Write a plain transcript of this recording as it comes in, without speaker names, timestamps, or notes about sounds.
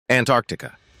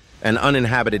Antarctica, an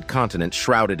uninhabited continent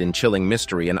shrouded in chilling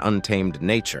mystery and untamed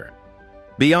nature.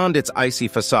 Beyond its icy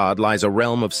facade lies a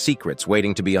realm of secrets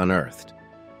waiting to be unearthed.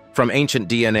 From ancient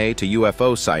DNA to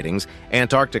UFO sightings,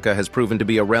 Antarctica has proven to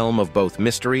be a realm of both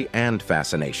mystery and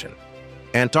fascination.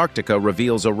 Antarctica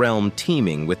reveals a realm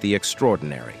teeming with the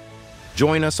extraordinary.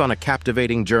 Join us on a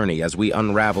captivating journey as we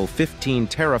unravel 15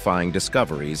 terrifying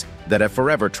discoveries that have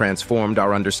forever transformed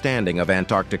our understanding of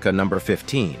Antarctica. Number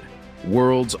 15.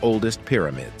 World's oldest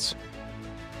pyramids.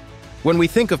 When we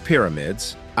think of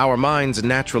pyramids, our minds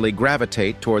naturally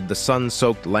gravitate toward the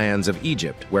sun-soaked lands of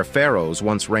Egypt, where pharaohs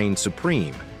once reigned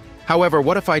supreme. However,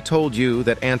 what if I told you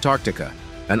that Antarctica,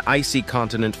 an icy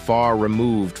continent far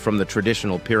removed from the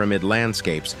traditional pyramid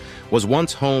landscapes, was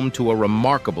once home to a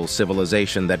remarkable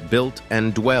civilization that built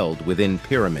and dwelled within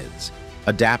pyramids,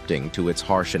 adapting to its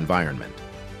harsh environment?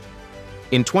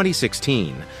 In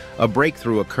 2016, a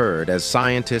breakthrough occurred as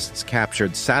scientists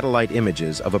captured satellite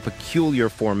images of a peculiar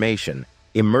formation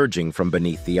emerging from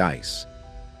beneath the ice.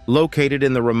 Located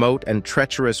in the remote and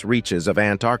treacherous reaches of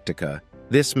Antarctica,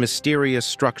 this mysterious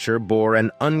structure bore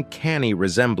an uncanny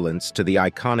resemblance to the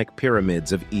iconic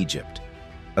pyramids of Egypt.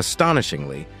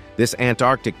 Astonishingly, this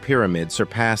Antarctic pyramid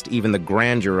surpassed even the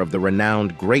grandeur of the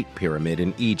renowned Great Pyramid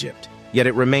in Egypt, yet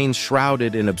it remains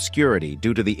shrouded in obscurity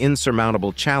due to the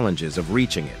insurmountable challenges of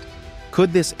reaching it.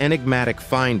 Could this enigmatic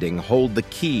finding hold the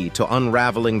key to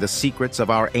unraveling the secrets of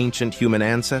our ancient human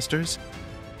ancestors?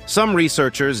 Some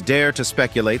researchers dare to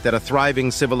speculate that a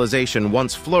thriving civilization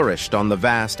once flourished on the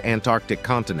vast Antarctic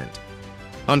continent.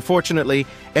 Unfortunately,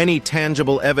 any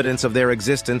tangible evidence of their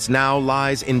existence now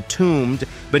lies entombed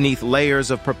beneath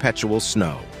layers of perpetual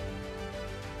snow.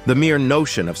 The mere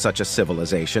notion of such a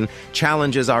civilization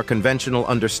challenges our conventional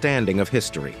understanding of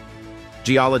history.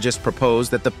 Geologists propose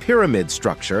that the pyramid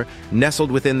structure,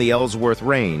 nestled within the Ellsworth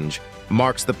Range,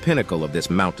 marks the pinnacle of this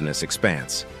mountainous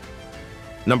expanse.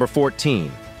 Number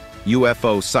 14.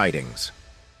 UFO sightings.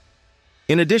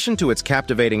 In addition to its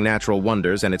captivating natural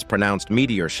wonders and its pronounced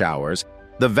meteor showers,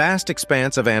 the vast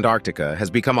expanse of Antarctica has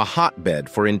become a hotbed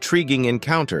for intriguing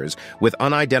encounters with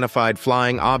unidentified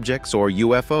flying objects or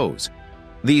UFOs.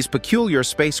 These peculiar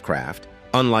spacecraft,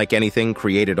 unlike anything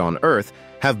created on Earth,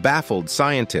 have baffled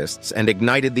scientists and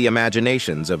ignited the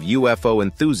imaginations of UFO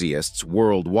enthusiasts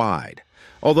worldwide.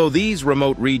 Although these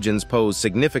remote regions pose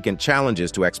significant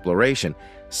challenges to exploration,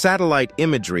 satellite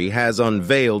imagery has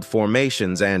unveiled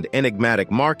formations and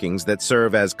enigmatic markings that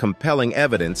serve as compelling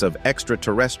evidence of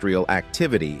extraterrestrial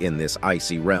activity in this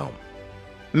icy realm.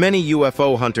 Many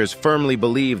UFO hunters firmly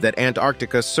believe that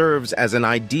Antarctica serves as an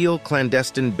ideal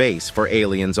clandestine base for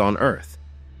aliens on Earth.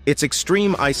 Its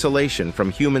extreme isolation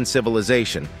from human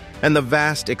civilization and the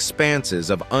vast expanses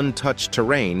of untouched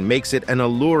terrain makes it an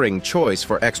alluring choice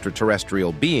for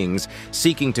extraterrestrial beings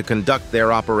seeking to conduct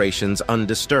their operations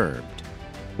undisturbed.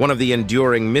 One of the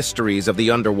enduring mysteries of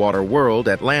the underwater world,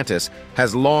 Atlantis,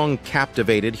 has long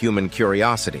captivated human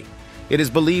curiosity. It is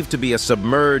believed to be a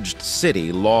submerged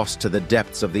city lost to the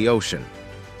depths of the ocean.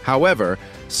 However,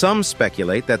 some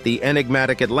speculate that the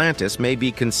enigmatic Atlantis may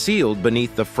be concealed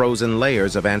beneath the frozen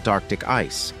layers of Antarctic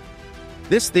ice.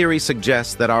 This theory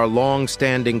suggests that our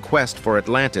long-standing quest for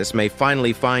Atlantis may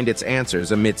finally find its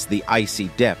answers amidst the icy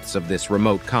depths of this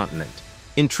remote continent.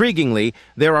 Intriguingly,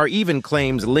 there are even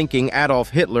claims linking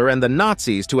Adolf Hitler and the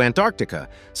Nazis to Antarctica,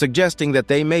 suggesting that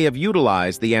they may have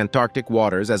utilized the Antarctic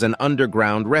waters as an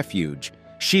underground refuge,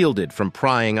 shielded from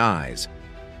prying eyes.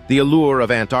 The allure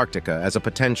of Antarctica as a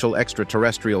potential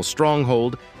extraterrestrial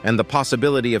stronghold and the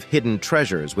possibility of hidden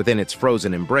treasures within its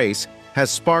frozen embrace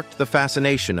has sparked the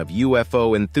fascination of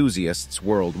UFO enthusiasts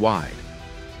worldwide.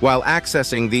 While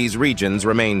accessing these regions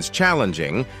remains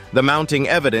challenging, the mounting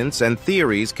evidence and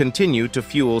theories continue to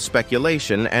fuel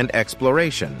speculation and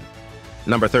exploration.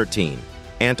 Number 13.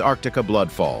 Antarctica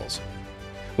Blood Falls.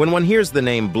 When one hears the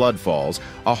name Blood Falls,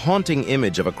 a haunting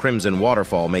image of a crimson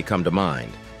waterfall may come to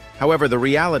mind. However, the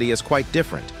reality is quite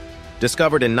different.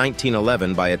 Discovered in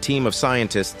 1911 by a team of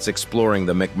scientists exploring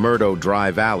the McMurdo Dry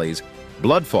Valleys,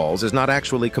 Blood Falls is not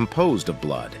actually composed of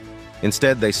blood.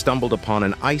 Instead, they stumbled upon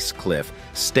an ice cliff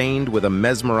stained with a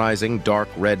mesmerizing dark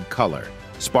red color,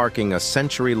 sparking a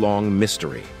century-long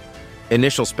mystery.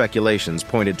 Initial speculations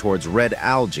pointed towards red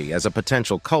algae as a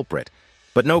potential culprit,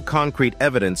 but no concrete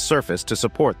evidence surfaced to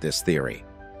support this theory.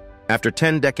 After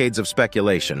 10 decades of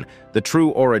speculation, the true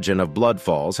origin of Blood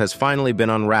Falls has finally been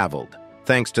unraveled,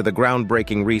 thanks to the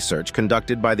groundbreaking research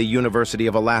conducted by the University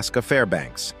of Alaska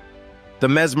Fairbanks. The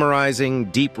mesmerizing,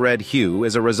 deep red hue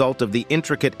is a result of the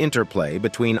intricate interplay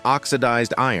between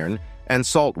oxidized iron and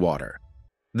salt water.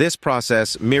 This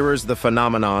process mirrors the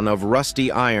phenomenon of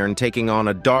rusty iron taking on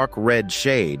a dark red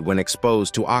shade when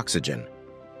exposed to oxygen.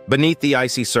 Beneath the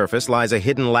icy surface lies a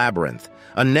hidden labyrinth,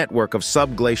 a network of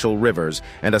subglacial rivers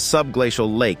and a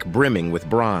subglacial lake brimming with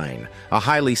brine, a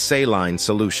highly saline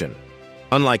solution.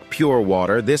 Unlike pure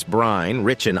water, this brine,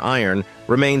 rich in iron,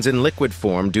 remains in liquid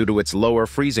form due to its lower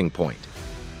freezing point.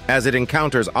 As it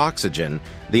encounters oxygen,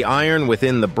 the iron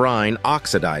within the brine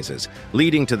oxidizes,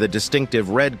 leading to the distinctive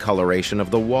red coloration of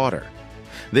the water.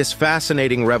 This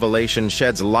fascinating revelation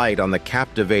sheds light on the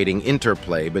captivating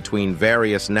interplay between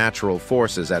various natural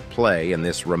forces at play in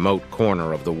this remote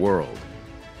corner of the world.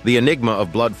 The enigma of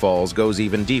Bloodfalls goes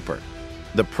even deeper.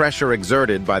 The pressure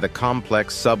exerted by the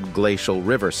complex subglacial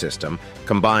river system,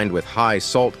 combined with high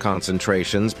salt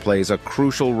concentrations, plays a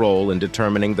crucial role in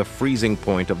determining the freezing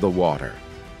point of the water.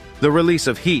 The release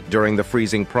of heat during the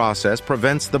freezing process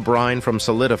prevents the brine from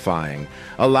solidifying,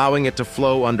 allowing it to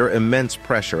flow under immense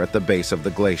pressure at the base of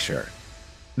the glacier.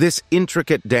 This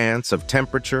intricate dance of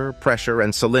temperature, pressure,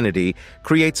 and salinity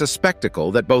creates a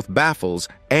spectacle that both baffles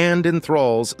and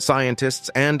enthralls scientists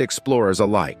and explorers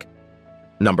alike.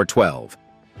 Number 12.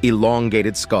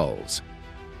 Elongated skulls.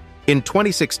 In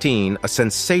 2016, a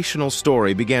sensational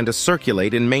story began to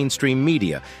circulate in mainstream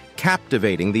media,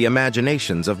 captivating the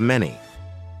imaginations of many.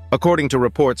 According to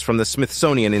reports from the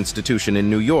Smithsonian Institution in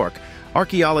New York,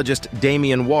 archaeologist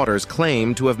Damian Waters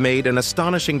claimed to have made an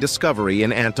astonishing discovery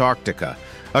in Antarctica,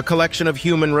 a collection of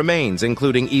human remains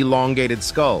including elongated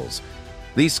skulls.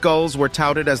 These skulls were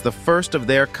touted as the first of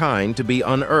their kind to be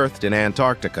unearthed in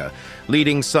Antarctica,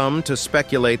 leading some to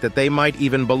speculate that they might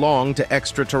even belong to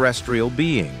extraterrestrial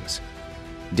beings.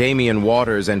 Damian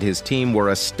Waters and his team were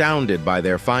astounded by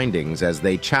their findings as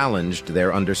they challenged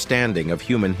their understanding of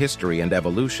human history and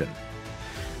evolution.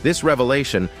 This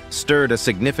revelation stirred a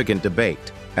significant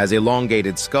debate, as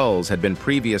elongated skulls had been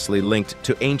previously linked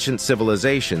to ancient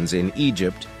civilizations in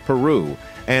Egypt, Peru,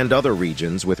 and other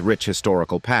regions with rich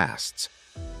historical pasts.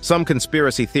 Some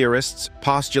conspiracy theorists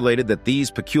postulated that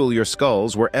these peculiar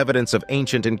skulls were evidence of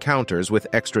ancient encounters with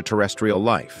extraterrestrial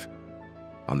life.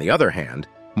 On the other hand,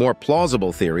 more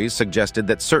plausible theories suggested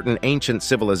that certain ancient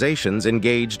civilizations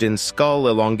engaged in skull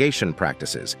elongation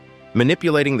practices,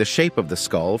 manipulating the shape of the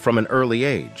skull from an early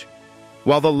age.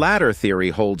 While the latter theory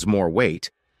holds more weight,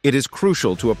 it is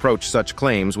crucial to approach such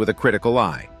claims with a critical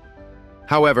eye.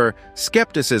 However,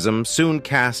 skepticism soon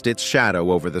cast its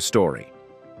shadow over the story.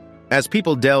 As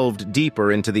people delved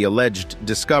deeper into the alleged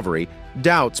discovery,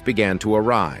 doubts began to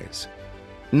arise.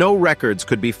 No records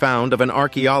could be found of an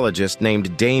archaeologist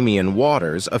named Damian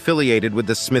Waters affiliated with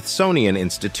the Smithsonian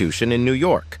Institution in New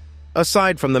York,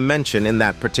 aside from the mention in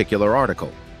that particular article.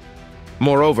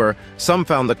 Moreover, some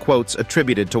found the quotes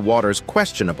attributed to Waters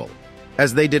questionable,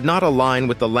 as they did not align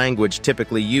with the language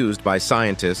typically used by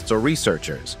scientists or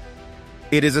researchers.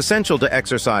 It is essential to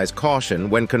exercise caution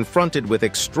when confronted with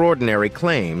extraordinary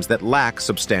claims that lack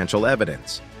substantial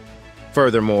evidence.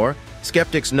 Furthermore,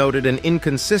 skeptics noted an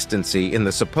inconsistency in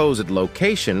the supposed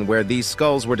location where these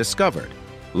skulls were discovered: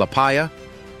 La Paya,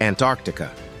 Antarctica.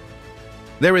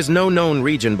 There is no known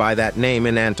region by that name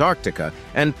in Antarctica,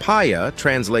 and Paya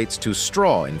translates to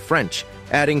straw in French,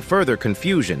 adding further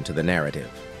confusion to the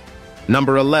narrative.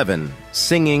 Number 11.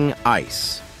 Singing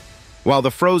ice. While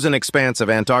the frozen expanse of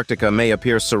Antarctica may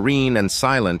appear serene and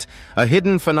silent, a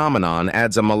hidden phenomenon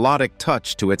adds a melodic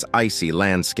touch to its icy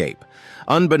landscape.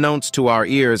 Unbeknownst to our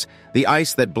ears, the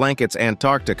ice that blankets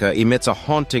Antarctica emits a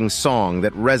haunting song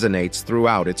that resonates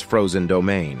throughout its frozen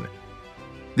domain.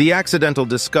 The accidental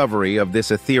discovery of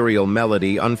this ethereal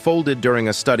melody unfolded during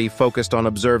a study focused on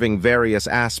observing various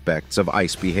aspects of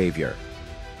ice behavior.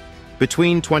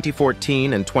 Between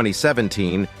 2014 and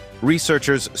 2017,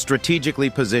 researchers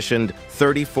strategically positioned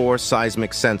 34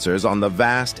 seismic sensors on the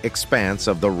vast expanse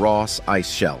of the Ross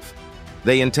Ice Shelf.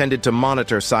 They intended to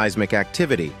monitor seismic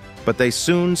activity, but they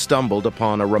soon stumbled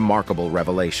upon a remarkable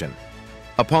revelation.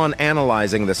 Upon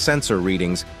analyzing the sensor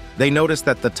readings, they noticed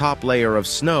that the top layer of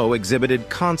snow exhibited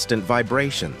constant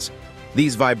vibrations.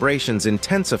 These vibrations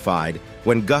intensified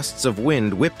when gusts of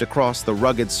wind whipped across the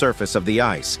rugged surface of the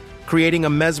ice, creating a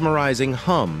mesmerizing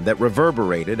hum that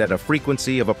reverberated at a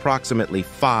frequency of approximately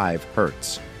 5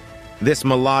 Hz. This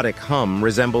melodic hum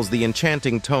resembles the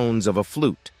enchanting tones of a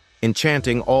flute,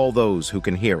 enchanting all those who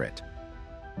can hear it.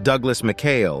 Douglas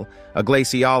McHale, a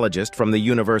glaciologist from the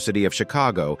University of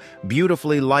Chicago,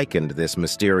 beautifully likened this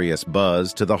mysterious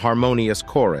buzz to the harmonious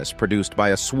chorus produced by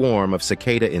a swarm of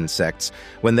cicada insects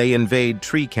when they invade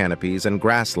tree canopies and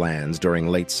grasslands during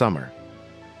late summer.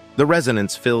 The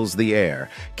resonance fills the air,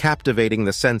 captivating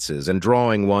the senses and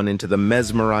drawing one into the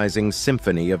mesmerizing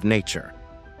symphony of nature.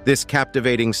 This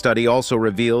captivating study also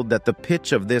revealed that the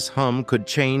pitch of this hum could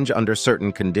change under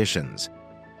certain conditions.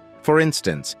 For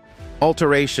instance,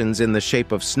 alterations in the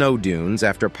shape of snow dunes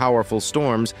after powerful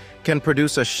storms can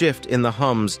produce a shift in the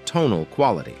hum's tonal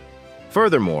quality.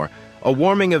 Furthermore, a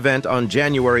warming event on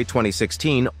January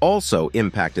 2016 also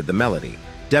impacted the melody,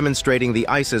 demonstrating the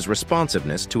ice's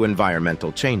responsiveness to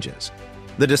environmental changes.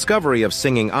 The discovery of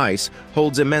singing ice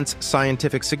holds immense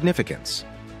scientific significance.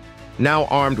 Now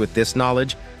armed with this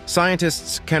knowledge,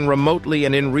 scientists can remotely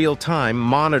and in real time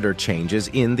monitor changes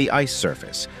in the ice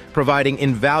surface, providing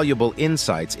invaluable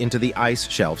insights into the ice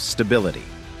shelf's stability.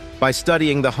 By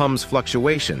studying the hum's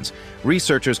fluctuations,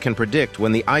 researchers can predict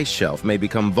when the ice shelf may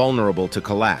become vulnerable to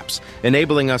collapse,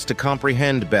 enabling us to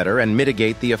comprehend better and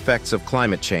mitigate the effects of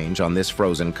climate change on this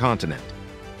frozen continent.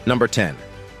 Number 10.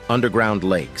 Underground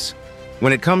lakes.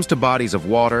 When it comes to bodies of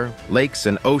water, lakes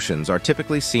and oceans are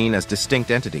typically seen as distinct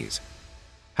entities.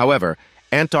 However,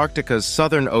 Antarctica's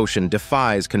southern ocean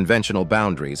defies conventional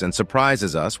boundaries and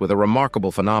surprises us with a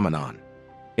remarkable phenomenon.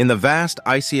 In the vast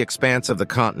icy expanse of the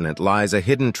continent lies a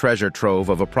hidden treasure trove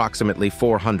of approximately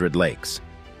 400 lakes,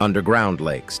 underground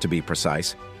lakes to be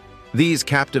precise. These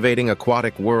captivating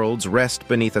aquatic worlds rest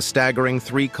beneath a staggering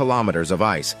 3 kilometers of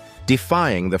ice,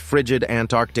 defying the frigid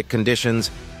Antarctic conditions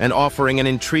and offering an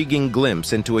intriguing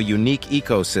glimpse into a unique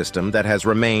ecosystem that has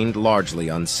remained largely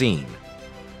unseen.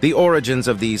 The origins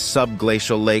of these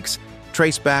subglacial lakes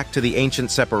trace back to the ancient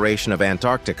separation of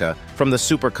Antarctica from the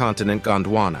supercontinent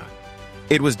Gondwana.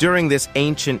 It was during this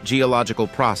ancient geological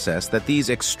process that these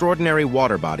extraordinary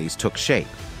water bodies took shape.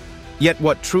 Yet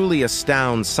what truly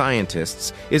astounds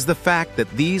scientists is the fact that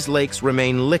these lakes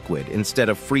remain liquid instead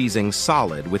of freezing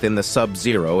solid within the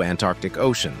sub-zero Antarctic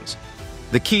oceans.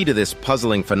 The key to this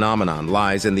puzzling phenomenon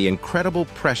lies in the incredible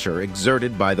pressure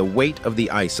exerted by the weight of the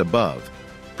ice above,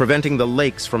 preventing the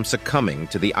lakes from succumbing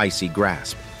to the icy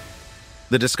grasp.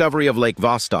 The discovery of Lake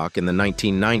Vostok in the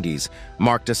 1990s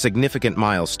marked a significant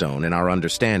milestone in our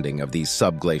understanding of these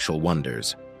subglacial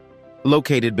wonders.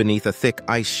 Located beneath a thick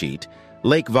ice sheet,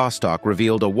 Lake Vostok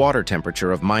revealed a water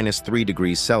temperature of -3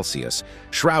 degrees Celsius,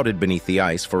 shrouded beneath the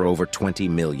ice for over 20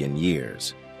 million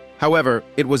years. However,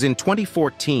 it was in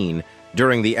 2014,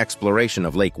 during the exploration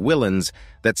of Lake Whillans,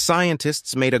 that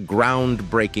scientists made a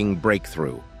groundbreaking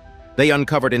breakthrough. They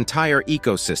uncovered entire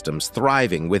ecosystems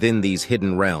thriving within these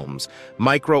hidden realms,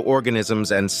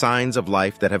 microorganisms and signs of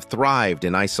life that have thrived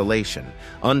in isolation,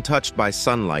 untouched by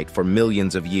sunlight for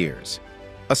millions of years.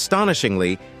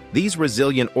 Astonishingly, these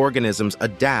resilient organisms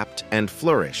adapt and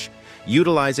flourish,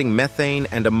 utilizing methane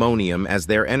and ammonium as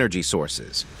their energy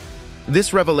sources.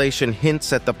 This revelation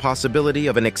hints at the possibility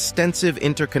of an extensive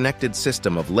interconnected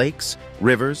system of lakes,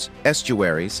 rivers,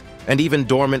 estuaries, and even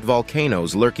dormant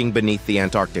volcanoes lurking beneath the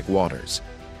Antarctic waters.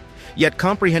 Yet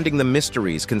comprehending the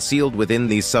mysteries concealed within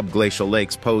these subglacial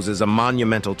lakes poses a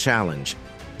monumental challenge.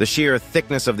 The sheer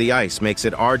thickness of the ice makes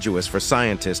it arduous for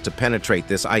scientists to penetrate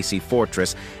this icy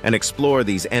fortress and explore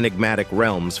these enigmatic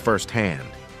realms firsthand.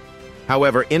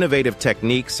 However, innovative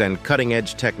techniques and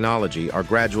cutting-edge technology are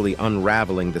gradually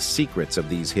unraveling the secrets of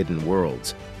these hidden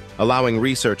worlds, allowing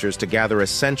researchers to gather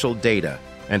essential data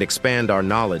and expand our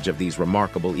knowledge of these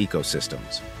remarkable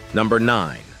ecosystems. Number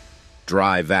 9.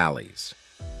 Dry valleys.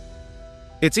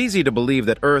 It's easy to believe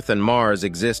that Earth and Mars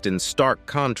exist in stark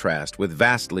contrast with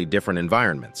vastly different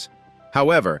environments.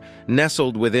 However,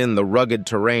 nestled within the rugged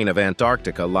terrain of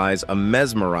Antarctica lies a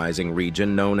mesmerizing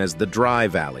region known as the Dry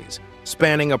Valleys,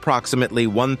 spanning approximately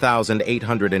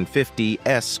 1,850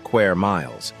 square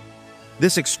miles.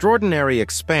 This extraordinary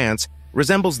expanse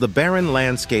resembles the barren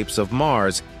landscapes of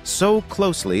Mars so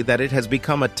closely that it has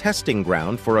become a testing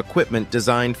ground for equipment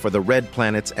designed for the Red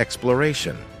Planet's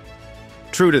exploration.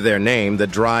 True to their name, the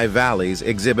Dry Valleys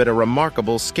exhibit a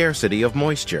remarkable scarcity of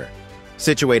moisture.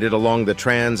 Situated along the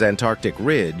trans-Antarctic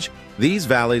ridge, these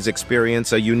valleys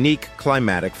experience a unique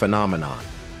climatic phenomenon.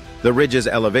 The ridge's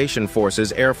elevation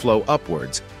forces airflow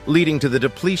upwards, leading to the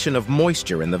depletion of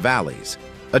moisture in the valleys.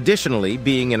 Additionally,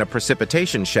 being in a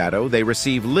precipitation shadow, they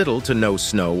receive little to no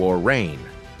snow or rain.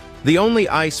 The only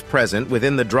ice present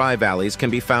within the dry valleys can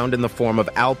be found in the form of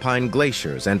alpine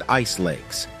glaciers and ice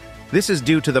lakes. This is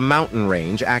due to the mountain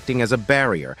range acting as a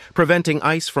barrier, preventing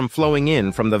ice from flowing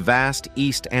in from the vast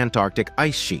East Antarctic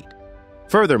ice sheet.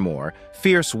 Furthermore,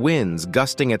 fierce winds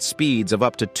gusting at speeds of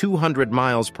up to 200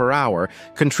 miles per hour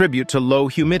contribute to low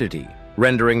humidity,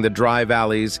 rendering the dry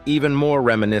valleys even more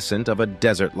reminiscent of a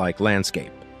desert-like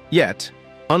landscape. Yet,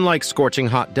 unlike scorching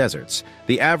hot deserts,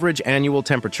 the average annual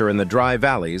temperature in the dry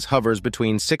valleys hovers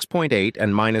between 6.8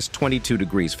 and -22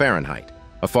 degrees Fahrenheit,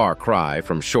 a far cry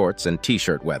from shorts and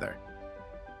t-shirt weather.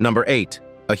 Number 8.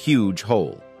 A huge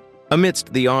hole.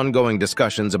 Amidst the ongoing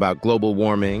discussions about global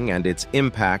warming and its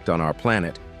impact on our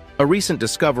planet, a recent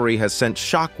discovery has sent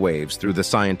shockwaves through the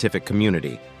scientific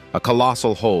community, a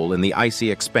colossal hole in the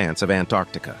icy expanse of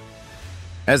Antarctica.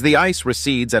 As the ice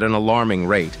recedes at an alarming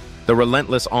rate, the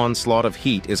relentless onslaught of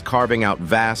heat is carving out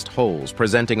vast holes,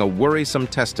 presenting a worrisome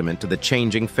testament to the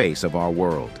changing face of our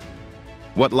world.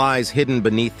 What lies hidden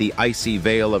beneath the icy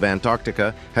veil of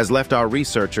Antarctica has left our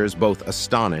researchers both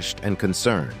astonished and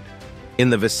concerned. In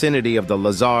the vicinity of the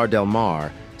Lazar del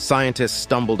Mar, scientists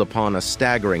stumbled upon a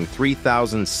staggering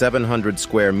 3,700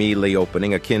 square mile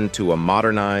opening akin to a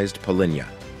modernized Polinia,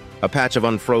 a patch of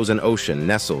unfrozen ocean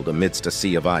nestled amidst a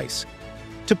sea of ice.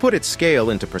 To put its scale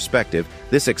into perspective,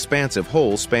 this expansive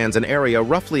hole spans an area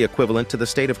roughly equivalent to the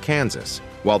state of Kansas.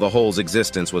 While the hole's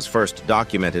existence was first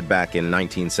documented back in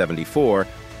 1974,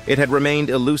 it had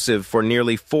remained elusive for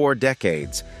nearly 4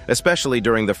 decades, especially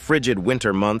during the frigid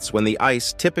winter months when the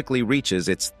ice typically reaches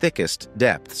its thickest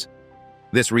depths.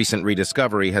 This recent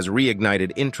rediscovery has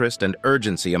reignited interest and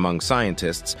urgency among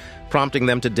scientists, prompting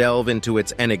them to delve into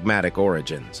its enigmatic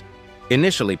origins.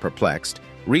 Initially perplexed,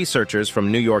 researchers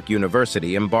from New York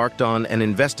University embarked on an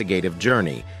investigative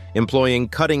journey, employing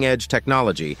cutting-edge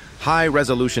technology,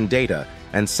 high-resolution data,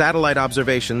 and satellite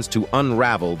observations to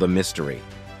unravel the mystery.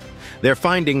 Their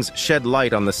findings shed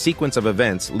light on the sequence of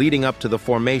events leading up to the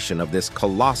formation of this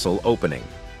colossal opening.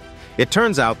 It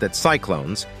turns out that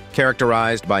cyclones,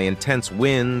 characterized by intense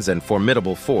winds and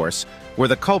formidable force, were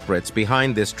the culprits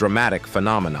behind this dramatic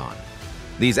phenomenon.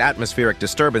 These atmospheric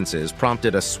disturbances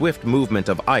prompted a swift movement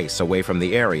of ice away from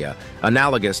the area,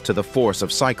 analogous to the force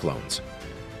of cyclones.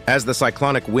 As the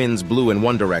cyclonic winds blew in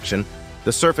one direction,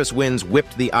 the surface winds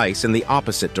whipped the ice in the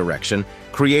opposite direction,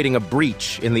 creating a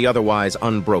breach in the otherwise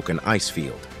unbroken ice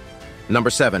field.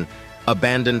 Number 7.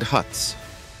 Abandoned huts.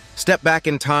 Step back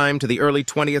in time to the early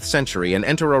 20th century and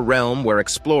enter a realm where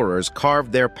explorers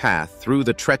carved their path through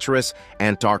the treacherous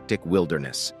Antarctic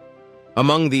wilderness.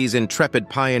 Among these intrepid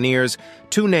pioneers,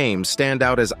 2 names stand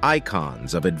out as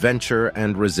icons of adventure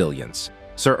and resilience: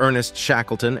 Sir Ernest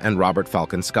Shackleton and Robert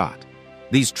Falcon Scott.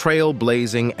 These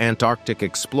trailblazing Antarctic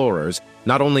explorers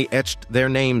not only etched their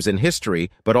names in history,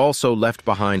 but also left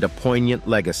behind a poignant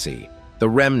legacy, the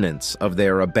remnants of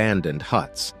their abandoned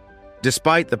huts.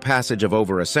 Despite the passage of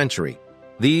over a century,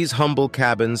 these humble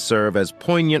cabins serve as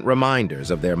poignant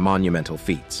reminders of their monumental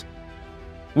feats.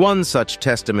 One such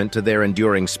testament to their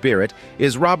enduring spirit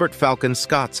is Robert Falcon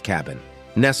Scott's cabin,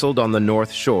 nestled on the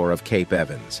north shore of Cape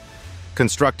Evans.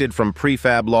 Constructed from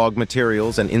prefab log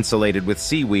materials and insulated with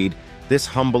seaweed, this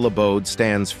humble abode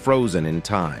stands frozen in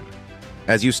time.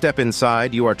 As you step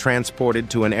inside, you are transported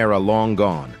to an era long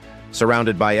gone,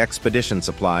 surrounded by expedition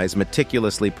supplies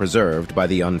meticulously preserved by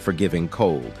the unforgiving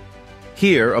cold.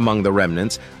 Here, among the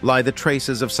remnants, lie the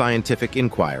traces of scientific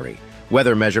inquiry,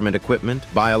 weather measurement equipment,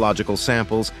 biological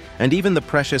samples, and even the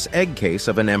precious egg case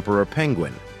of an emperor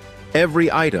penguin. Every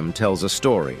item tells a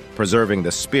story, preserving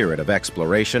the spirit of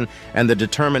exploration and the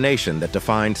determination that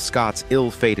defined Scott's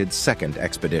ill-fated second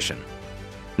expedition.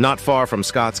 Not far from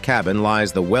Scott's cabin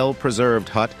lies the well-preserved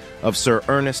hut of Sir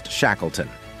Ernest Shackleton,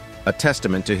 a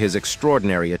testament to his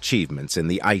extraordinary achievements in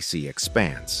the icy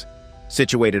expanse.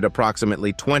 Situated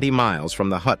approximately 20 miles from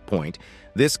the hut point,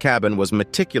 this cabin was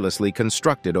meticulously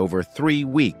constructed over 3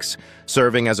 weeks,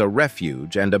 serving as a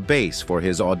refuge and a base for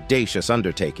his audacious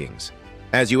undertakings.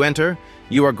 As you enter,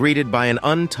 you are greeted by an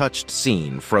untouched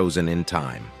scene frozen in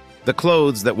time. The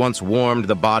clothes that once warmed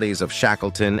the bodies of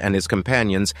Shackleton and his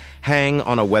companions hang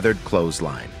on a weathered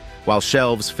clothesline, while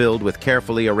shelves filled with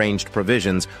carefully arranged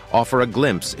provisions offer a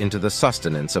glimpse into the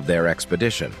sustenance of their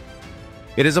expedition.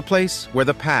 It is a place where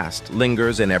the past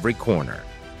lingers in every corner,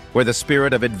 where the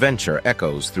spirit of adventure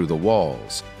echoes through the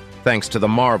walls, thanks to the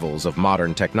marvels of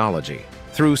modern technology.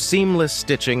 Through seamless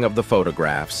stitching of the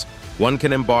photographs, one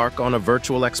can embark on a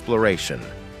virtual exploration,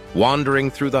 wandering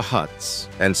through the huts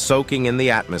and soaking in the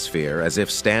atmosphere as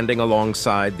if standing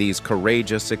alongside these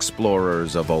courageous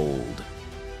explorers of old.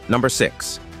 Number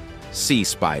 6. Sea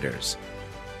spiders.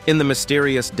 In the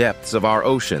mysterious depths of our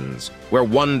oceans, where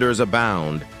wonders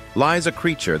abound, lies a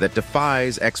creature that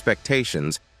defies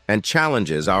expectations and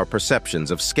challenges our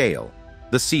perceptions of scale: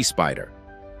 the sea spider.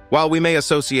 While we may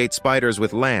associate spiders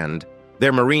with land,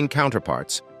 their marine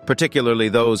counterparts, particularly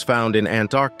those found in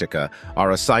Antarctica,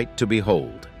 are a sight to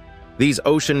behold. These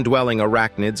ocean-dwelling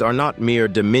arachnids are not mere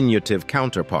diminutive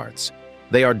counterparts.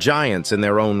 They are giants in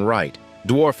their own right,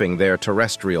 dwarfing their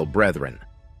terrestrial brethren.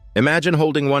 Imagine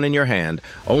holding one in your hand,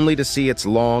 only to see its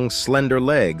long, slender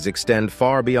legs extend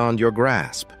far beyond your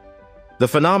grasp. The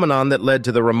phenomenon that led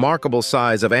to the remarkable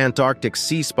size of Antarctic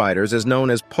sea spiders is known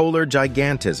as polar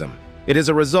gigantism. It is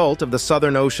a result of the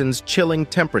Southern Ocean's chilling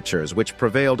temperatures which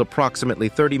prevailed approximately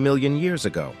 30 million years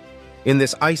ago. In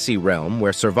this icy realm,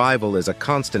 where survival is a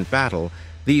constant battle,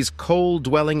 these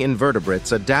cold-dwelling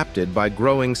invertebrates adapted by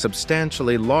growing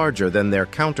substantially larger than their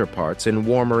counterparts in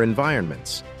warmer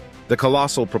environments. The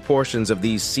colossal proportions of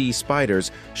these sea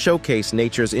spiders showcase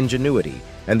nature's ingenuity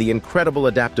and the incredible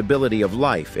adaptability of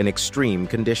life in extreme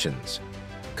conditions.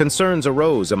 Concerns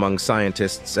arose among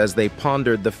scientists as they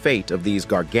pondered the fate of these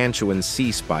gargantuan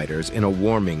sea spiders in a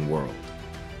warming world.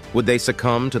 Would they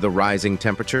succumb to the rising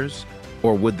temperatures,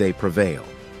 or would they prevail?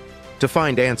 To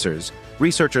find answers,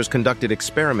 researchers conducted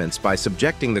experiments by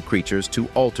subjecting the creatures to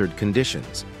altered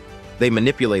conditions. They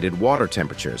manipulated water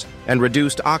temperatures and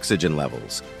reduced oxygen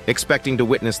levels, expecting to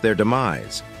witness their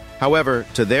demise. However,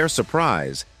 to their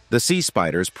surprise, the sea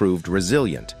spiders proved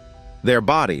resilient. Their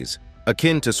bodies,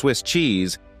 akin to Swiss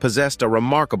cheese, possessed a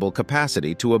remarkable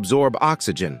capacity to absorb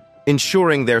oxygen,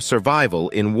 ensuring their survival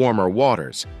in warmer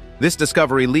waters. This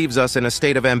discovery leaves us in a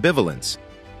state of ambivalence.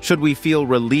 Should we feel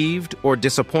relieved or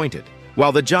disappointed?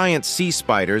 While the giant sea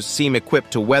spiders seem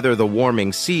equipped to weather the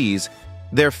warming seas,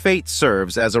 their fate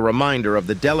serves as a reminder of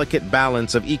the delicate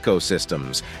balance of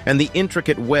ecosystems and the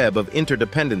intricate web of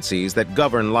interdependencies that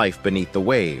govern life beneath the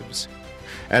waves.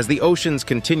 As the oceans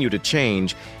continue to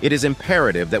change, it is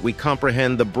imperative that we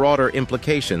comprehend the broader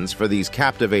implications for these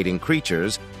captivating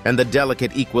creatures and the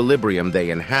delicate equilibrium they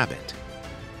inhabit.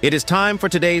 It is time for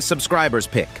today's subscribers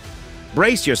pick.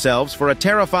 Brace yourselves for a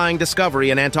terrifying discovery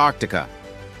in Antarctica.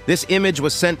 This image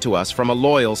was sent to us from a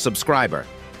loyal subscriber.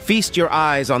 Feast your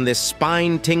eyes on this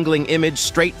spine-tingling image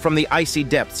straight from the icy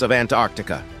depths of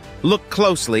Antarctica. Look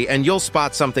closely and you'll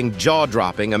spot something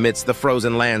jaw-dropping amidst the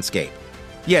frozen landscape.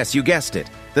 Yes, you guessed it,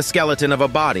 the skeleton of a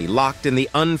body locked in the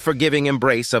unforgiving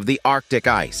embrace of the Arctic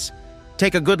ice.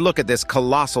 Take a good look at this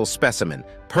colossal specimen,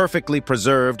 perfectly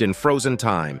preserved in frozen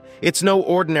time. It's no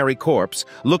ordinary corpse,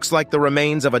 looks like the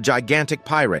remains of a gigantic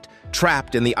pirate,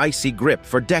 trapped in the icy grip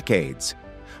for decades.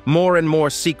 More and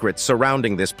more secrets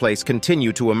surrounding this place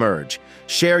continue to emerge.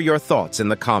 Share your thoughts in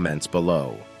the comments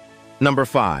below. Number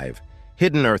 5.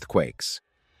 Hidden earthquakes.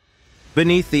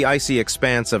 Beneath the icy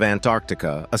expanse of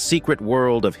Antarctica, a secret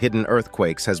world of hidden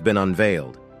earthquakes has been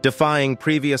unveiled, defying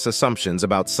previous assumptions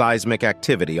about seismic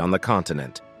activity on the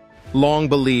continent. Long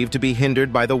believed to be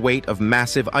hindered by the weight of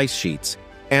massive ice sheets,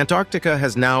 Antarctica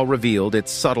has now revealed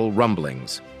its subtle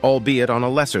rumblings, albeit on a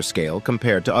lesser scale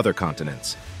compared to other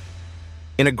continents.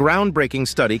 In a groundbreaking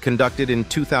study conducted in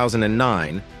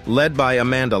 2009, led by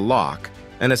Amanda Locke,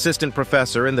 an assistant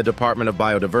professor in the Department of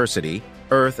Biodiversity,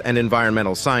 Earth and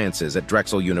Environmental Sciences at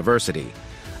Drexel University,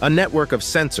 a network of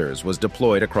sensors was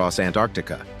deployed across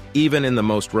Antarctica, even in the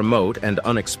most remote and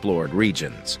unexplored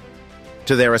regions.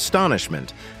 To their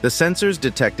astonishment, the sensors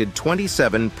detected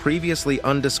 27 previously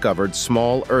undiscovered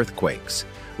small earthquakes,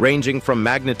 ranging from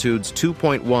magnitudes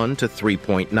 2.1 to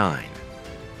 3.9.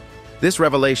 This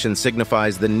revelation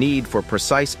signifies the need for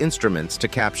precise instruments to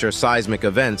capture seismic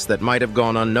events that might have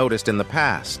gone unnoticed in the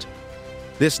past.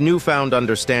 This newfound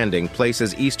understanding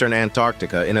places eastern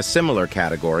Antarctica in a similar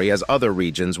category as other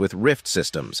regions with rift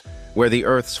systems, where the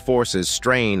Earth's forces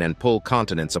strain and pull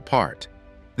continents apart.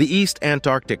 The East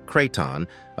Antarctic Craton,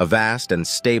 a vast and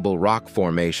stable rock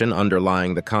formation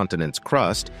underlying the continent's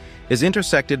crust, is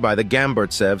intersected by the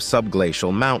Gamburtsev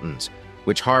subglacial mountains,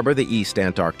 which harbor the East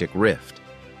Antarctic Rift.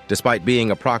 Despite being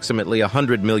approximately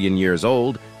 100 million years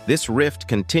old, this rift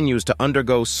continues to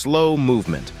undergo slow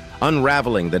movement,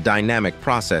 unraveling the dynamic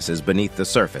processes beneath the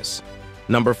surface.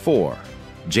 Number 4.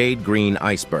 Jade green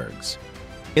icebergs.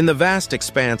 In the vast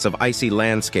expanse of icy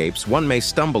landscapes, one may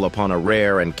stumble upon a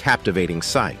rare and captivating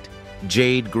sight: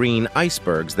 jade green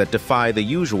icebergs that defy the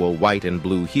usual white and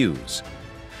blue hues.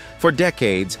 For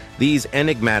decades, these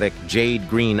enigmatic jade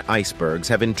green icebergs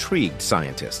have intrigued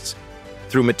scientists.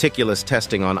 Through meticulous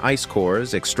testing on ice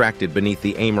cores extracted beneath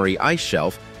the Amory ice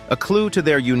shelf, a clue to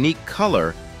their unique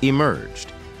color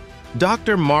emerged.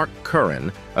 Dr. Mark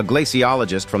Curran, a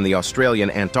glaciologist from the Australian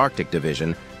Antarctic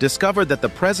Division, discovered that the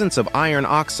presence of iron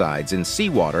oxides in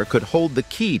seawater could hold the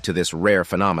key to this rare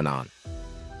phenomenon.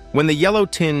 When the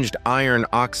yellow-tinged iron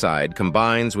oxide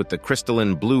combines with the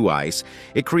crystalline blue ice,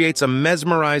 it creates a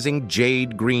mesmerizing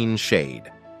jade-green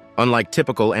shade. Unlike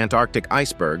typical Antarctic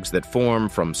icebergs that form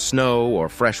from snow or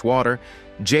fresh water,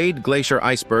 jade glacier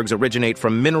icebergs originate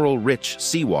from mineral-rich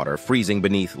seawater freezing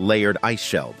beneath layered ice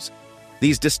shelves.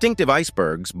 These distinctive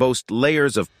icebergs boast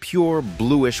layers of pure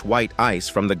bluish-white ice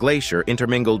from the glacier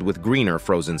intermingled with greener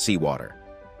frozen seawater.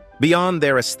 Beyond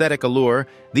their aesthetic allure,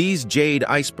 these jade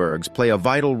icebergs play a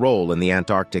vital role in the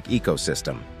Antarctic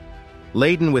ecosystem.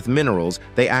 Laden with minerals,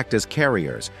 they act as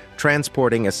carriers,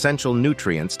 transporting essential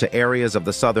nutrients to areas of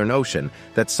the Southern Ocean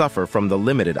that suffer from the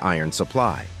limited iron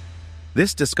supply.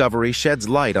 This discovery sheds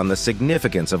light on the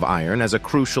significance of iron as a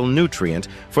crucial nutrient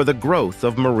for the growth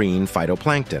of marine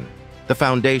phytoplankton, the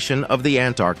foundation of the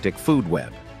Antarctic food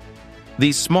web.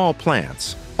 These small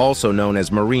plants, also known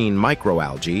as marine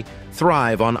microalgae,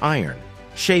 thrive on iron,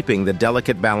 shaping the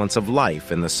delicate balance of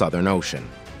life in the Southern Ocean.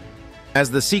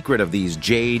 As the secret of these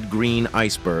jade-green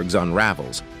icebergs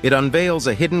unravels, it unveils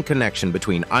a hidden connection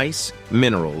between ice,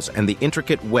 minerals, and the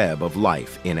intricate web of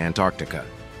life in Antarctica.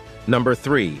 Number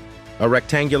 3. A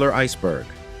rectangular iceberg.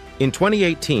 In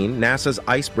 2018, NASA's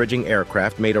ice-bridging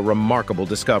aircraft made a remarkable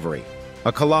discovery: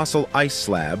 a colossal ice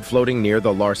slab floating near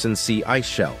the Larsen C ice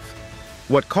shelf.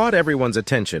 What caught everyone's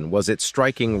attention was its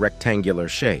striking rectangular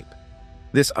shape.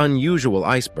 This unusual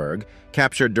iceberg,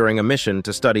 captured during a mission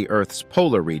to study Earth's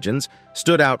polar regions,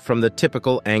 stood out from the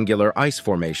typical angular ice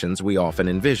formations we often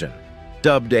envision.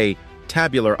 Dubbed a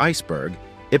tabular iceberg,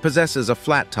 it possesses a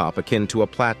flat top akin to a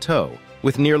plateau,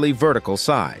 with nearly vertical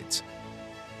sides.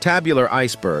 Tabular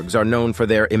icebergs are known for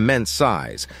their immense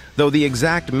size, though the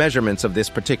exact measurements of this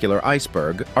particular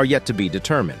iceberg are yet to be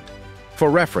determined. For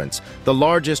reference, the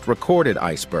largest recorded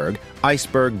iceberg,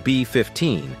 Iceberg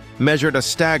B-15, measured a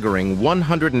staggering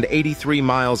 183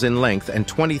 miles in length and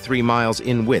 23 miles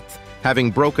in width, having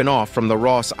broken off from the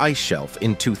Ross Ice Shelf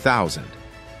in 2000.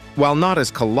 While not as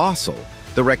colossal,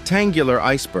 the rectangular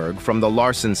iceberg from the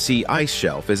Larsen C ice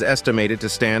shelf is estimated to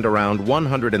stand around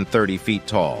 130 feet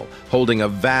tall, holding a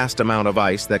vast amount of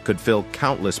ice that could fill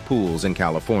countless pools in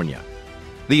California.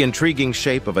 The intriguing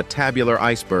shape of a tabular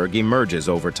iceberg emerges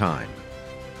over time.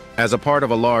 As a part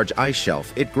of a large ice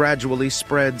shelf, it gradually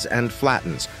spreads and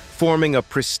flattens, forming a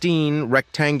pristine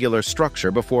rectangular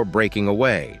structure before breaking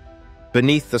away.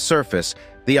 Beneath the surface,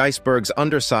 the iceberg's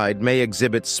underside may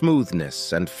exhibit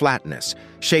smoothness and flatness,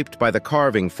 shaped by the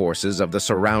carving forces of the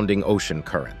surrounding ocean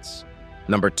currents.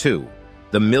 Number 2.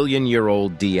 The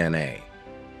million-year-old DNA.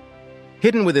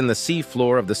 Hidden within the sea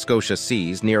floor of the Scotia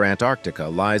Seas near Antarctica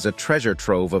lies a treasure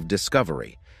trove of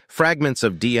discovery, fragments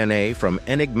of DNA from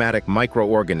enigmatic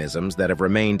microorganisms that have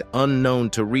remained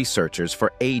unknown to researchers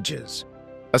for ages.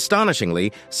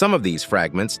 Astonishingly, some of these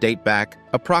fragments date back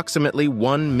approximately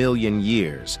 1 million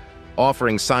years,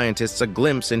 offering scientists a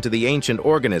glimpse into the ancient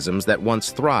organisms that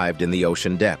once thrived in the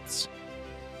ocean depths.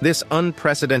 This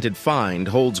unprecedented find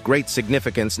holds great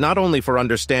significance not only for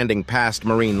understanding past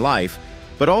marine life,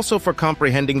 but also for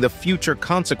comprehending the future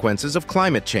consequences of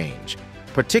climate change,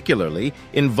 particularly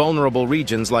in vulnerable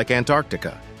regions like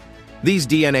Antarctica. These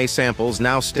DNA samples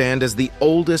now stand as the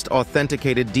oldest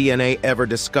authenticated DNA ever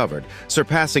discovered,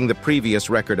 surpassing the previous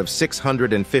record of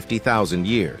 650,000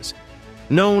 years.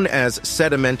 Known as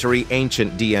sedimentary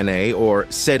ancient DNA, or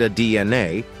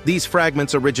cetaDNA, these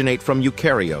fragments originate from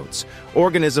eukaryotes,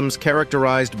 organisms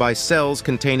characterized by cells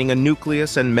containing a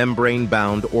nucleus and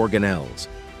membrane-bound organelles.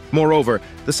 Moreover,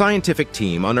 the scientific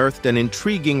team unearthed an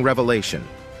intriguing revelation: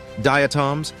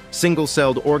 diatoms,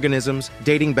 single-celled organisms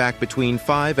dating back between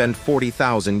 5 and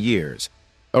 40,000 years.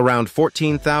 Around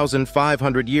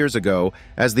 14,500 years ago,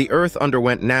 as the Earth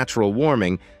underwent natural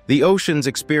warming, the oceans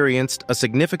experienced a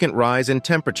significant rise in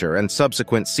temperature and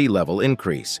subsequent sea level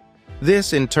increase.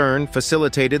 This, in turn,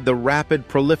 facilitated the rapid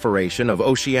proliferation of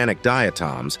oceanic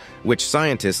diatoms, which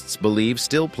scientists believe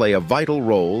still play a vital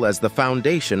role as the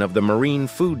foundation of the marine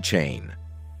food chain.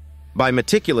 By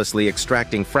meticulously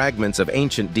extracting fragments of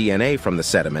ancient DNA from the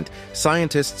sediment,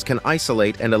 scientists can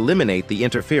isolate and eliminate the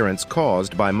interference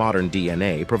caused by modern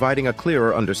DNA, providing a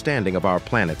clearer understanding of our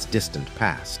planet's distant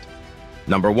past.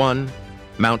 Number 1.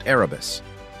 Mount Erebus.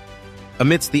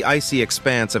 Amidst the icy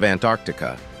expanse of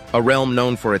Antarctica, a realm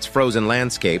known for its frozen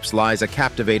landscapes, lies a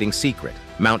captivating secret: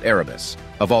 Mount Erebus,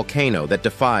 a volcano that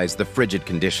defies the frigid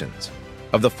conditions.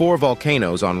 Of the 4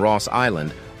 volcanoes on Ross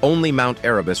Island, only Mount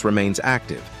Erebus remains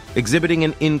active, exhibiting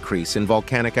an increase in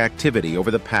volcanic activity over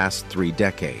the past 3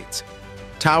 decades.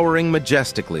 Towering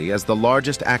majestically as the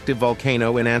largest active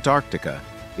volcano in Antarctica,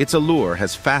 its allure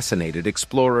has fascinated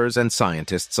explorers and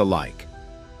scientists alike.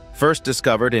 First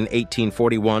discovered in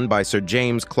 1841 by Sir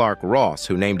James Clark Ross,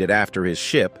 who named it after his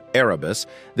ship, Erebus,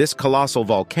 this colossal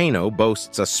volcano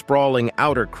boasts a sprawling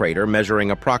outer crater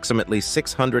measuring approximately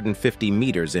 650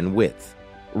 meters in width.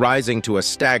 Rising to a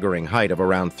staggering height of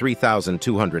around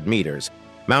 3,200 meters,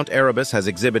 Mount Erebus has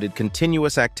exhibited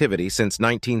continuous activity since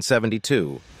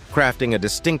 1972, crafting a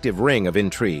distinctive ring of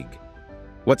intrigue.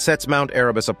 What sets Mount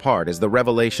Erebus apart is the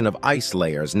revelation of ice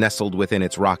layers nestled within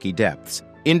its rocky depths,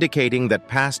 indicating that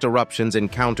past eruptions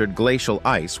encountered glacial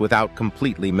ice without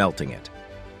completely melting it.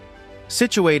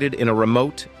 Situated in a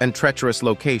remote and treacherous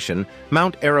location,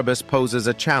 Mount Erebus poses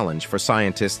a challenge for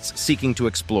scientists seeking to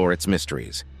explore its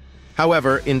mysteries.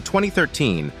 However, in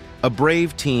 2013, a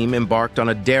brave team embarked on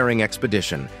a daring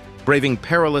expedition, braving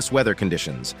perilous weather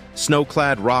conditions,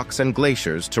 snow-clad rocks and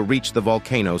glaciers to reach the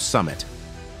volcano's summit.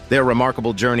 Their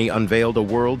remarkable journey unveiled a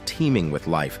world teeming with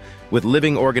life, with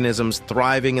living organisms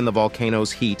thriving in the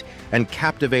volcano's heat and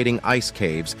captivating ice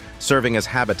caves serving as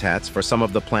habitats for some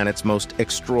of the planet's most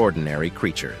extraordinary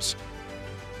creatures.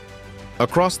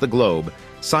 Across the globe,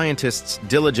 scientists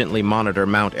diligently monitor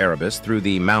Mount Erebus through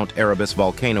the Mount Erebus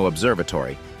Volcano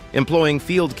Observatory, employing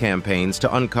field campaigns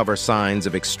to uncover signs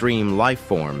of extreme life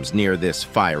forms near this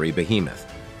fiery behemoth.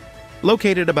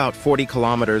 Located about 40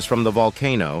 kilometers from the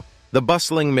volcano, the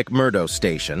bustling McMurdo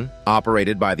Station,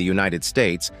 operated by the United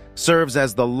States, serves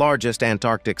as the largest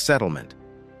Antarctic settlement.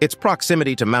 Its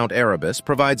proximity to Mount Erebus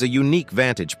provides a unique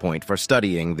vantage point for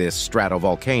studying this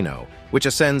stratovolcano, which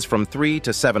ascends from 3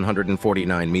 to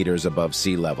 749 meters above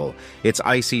sea level, its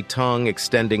icy tongue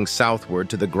extending southward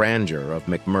to the grandeur of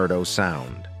McMurdo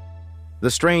Sound.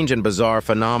 The strange and bizarre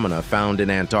phenomena found in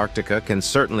Antarctica can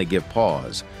certainly give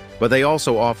pause, but they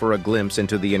also offer a glimpse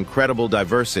into the incredible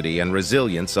diversity and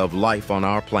resilience of life on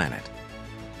our planet.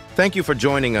 Thank you for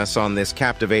joining us on this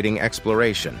captivating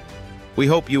exploration. We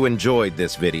hope you enjoyed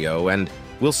this video, and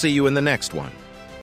we'll see you in the next one.